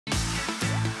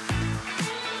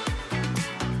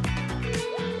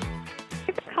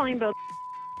calling Bill.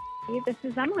 This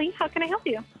is Emily. How can I help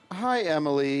you? Hi,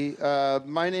 Emily.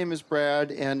 My name is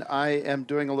Brad, and I am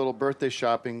doing a little birthday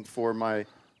shopping for my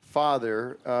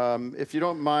father. If you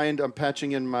don't mind, I'm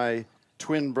patching in my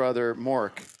twin brother,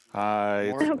 Mork.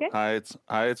 Hi, Okay.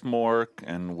 it's Mork,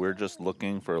 and we're just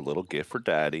looking for a little gift for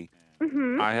Daddy.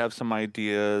 I have some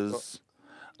ideas.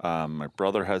 My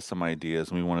brother has some ideas,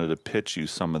 and we wanted to pitch you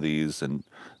some of these and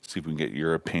see if we can get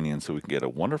your opinion so we can get a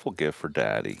wonderful gift for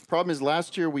Daddy. Problem is,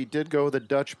 last year we did go to the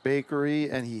Dutch bakery,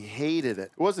 and he hated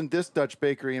it. It wasn't this Dutch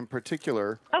bakery in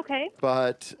particular, Okay.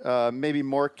 but maybe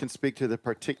Mork can speak to the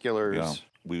particulars. Yeah,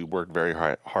 we worked very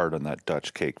hard on that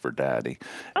Dutch cake for Daddy,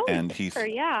 Oh, and sure,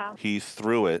 yeah. he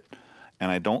threw it,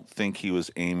 and I don't think he was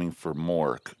aiming for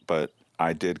Mork, but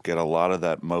I did get a lot of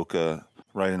that mocha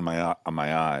right in my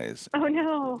eyes. Oh,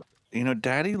 no. You know,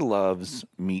 Daddy loves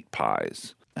meat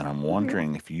pies, and I'm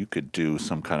wondering if you could do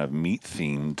some kind of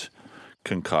meat-themed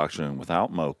concoction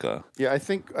without mocha. Yeah, I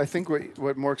think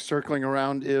what Mork's circling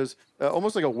around is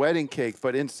almost like a wedding cake,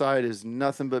 but inside is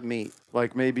nothing but meat,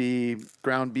 like maybe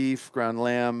ground beef, ground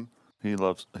lamb. He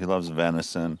loves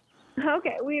venison.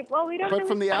 Okay. We don't. But really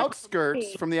from the have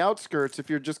outskirts, if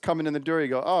you're just coming in the door, you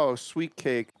go, oh, sweet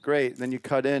cake, great. Then you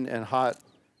cut in, and hot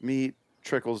meat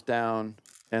trickles down,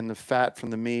 and the fat from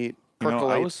the meat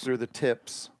percolates through the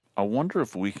tips. I wonder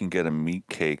if we can get a meat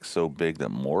cake so big that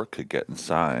Mork could get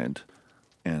inside,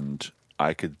 and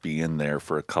I could be in there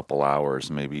for a couple hours.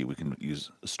 Maybe we can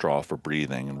use a straw for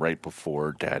breathing, and right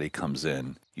before Daddy comes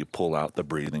in, you pull out the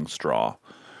breathing straw,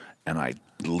 and I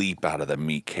leap out of the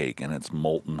meat cake, and it's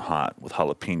molten hot with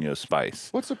jalapeno spice.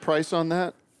 What's the price on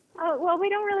that? Well, we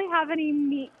don't really have any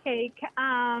meat cake,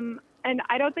 and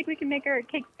I don't think we can make our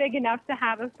cake big enough to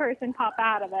have a person pop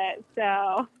out of it.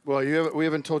 So. Well, we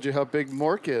haven't told you how big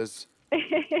Mork is.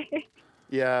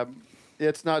 Yeah,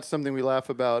 it's not something we laugh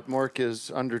about. Mork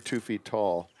is under 2 feet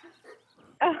tall.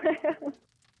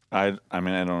 I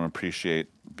mean, I don't appreciate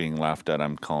being laughed at.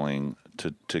 I'm calling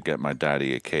to get my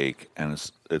daddy a cake, and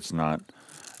it's not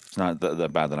that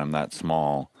bad that I'm that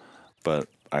small, but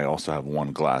I also have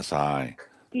one glass eye.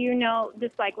 Do you know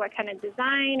just like what kind of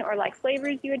design or like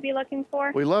flavors you would be looking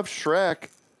for? We love Shrek.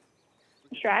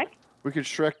 Shrek? We could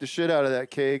Shrek the shit out of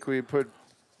that cake. We put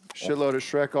shitload of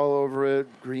Shrek all over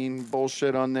it, green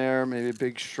bullshit on there, maybe a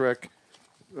big Shrek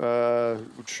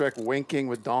winking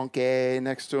with donkey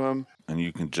next to him. And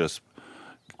you can just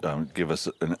give us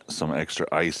some extra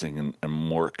icing, and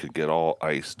Mork could get all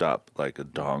iced up like a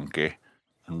donkey.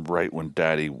 And right when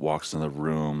Daddy walks in the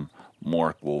room,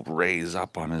 Mork will raise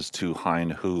up on his 2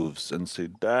 hind hooves and say,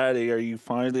 "Daddy, are you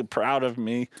finally proud of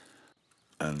me?"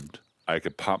 And I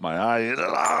could pop my eye in.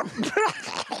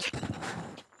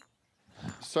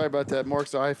 Sorry about that.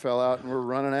 Mork's eye fell out, and we're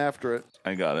running after it.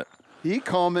 I got it. He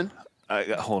coming.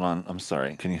 Hold on. I'm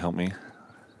sorry. Can you help me?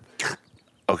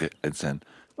 Okay, it's in.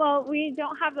 Well, we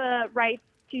don't have the rights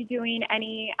to doing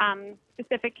any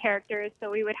specific characters, so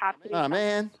we would have to. Oh,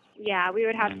 man. Yeah, we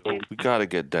would have to. We got to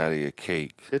get Daddy a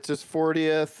cake. It's his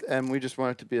 40th, and we just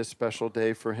want it to be a special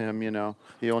day for him, you know.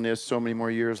 He only has so many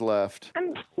more years left.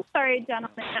 I'm sorry,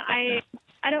 gentlemen.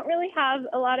 I don't really have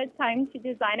a lot of time to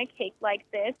design a cake like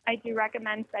this. I do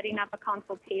recommend setting up a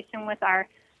consultation with our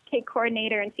cake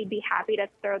coordinator, and she'd be happy to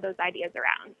throw those ideas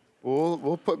around.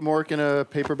 We'll put Mork in a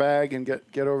paper bag and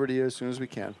get over to you as soon as we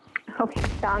can. Okay,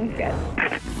 sounds good.